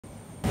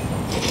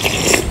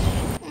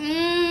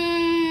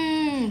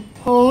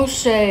Whole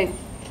shape.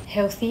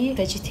 Healthy,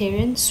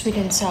 vegetarian, sweet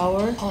and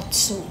sour, hot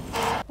soup.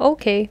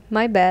 Okay,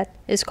 my bad.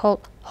 It's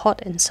called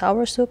hot and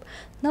sour soup.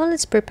 Now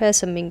let's prepare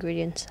some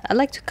ingredients. I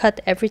like to cut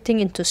everything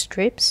into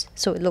strips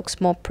so it looks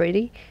more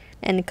pretty.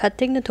 And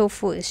cutting the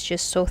tofu is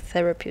just so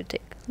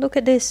therapeutic. Look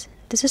at this.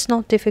 This is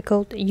not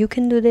difficult. You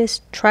can do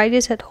this. Try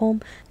this at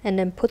home and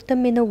then put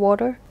them in the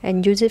water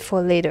and use it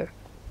for later.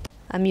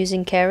 I'm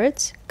using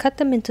carrots, cut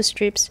them into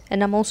strips,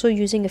 and I'm also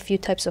using a few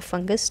types of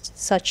fungus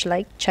such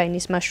like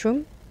Chinese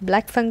mushroom,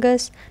 black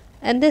fungus,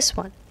 and this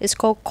one is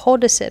called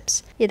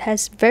cordyceps. It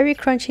has very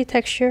crunchy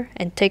texture,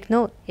 and take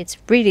note, it's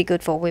really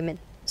good for women.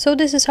 So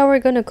this is how we're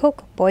gonna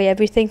cook. Boil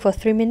everything for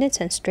 3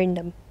 minutes and strain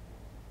them.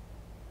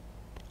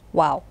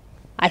 Wow,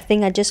 I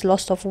think I just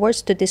lost of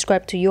words to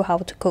describe to you how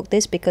to cook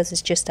this because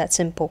it's just that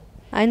simple.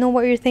 I know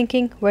what you're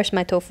thinking, where's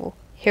my tofu?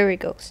 Here it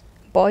goes.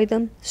 Boil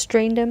them,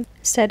 strain them,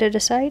 set it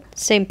aside,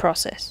 same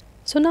process.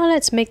 So now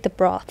let's make the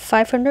broth.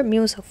 500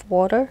 ml of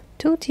water,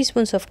 2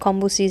 teaspoons of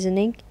kombu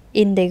seasoning,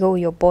 in they go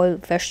your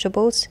boiled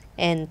vegetables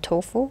and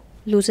tofu.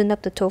 Loosen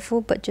up the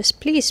tofu, but just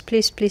please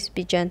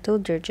be gentle,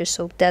 they're just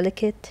so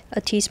delicate.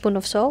 A teaspoon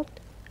of salt,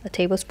 a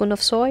tablespoon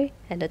of soy,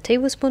 and a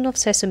tablespoon of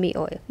sesame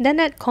oil. Then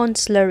add corn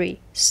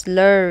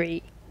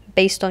slurry,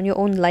 based on your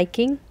own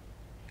liking.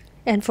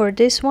 And for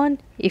this one,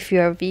 if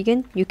you are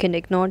vegan, you can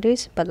ignore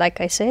this, but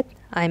like I said,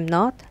 I'm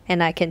not,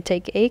 and I can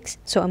take eggs,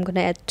 so I'm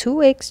gonna add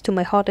 2 eggs to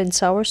my hot and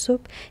sour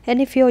soup.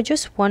 And if you're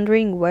just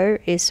wondering where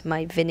is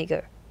my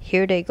vinegar,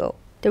 here they go.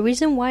 The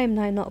reason why I'm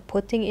not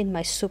putting in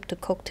my soup to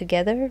cook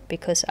together,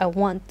 because I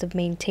want to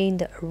maintain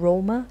the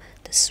aroma,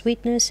 the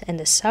sweetness and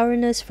the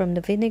sourness from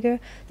the vinegar,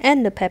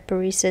 and the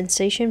peppery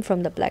sensation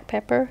from the black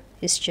pepper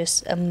is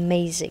just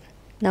amazing.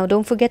 Now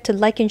don't forget to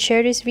like and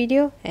share this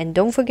video, and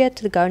don't forget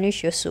to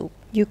garnish your soup.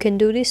 You can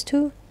do this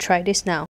too, try this now.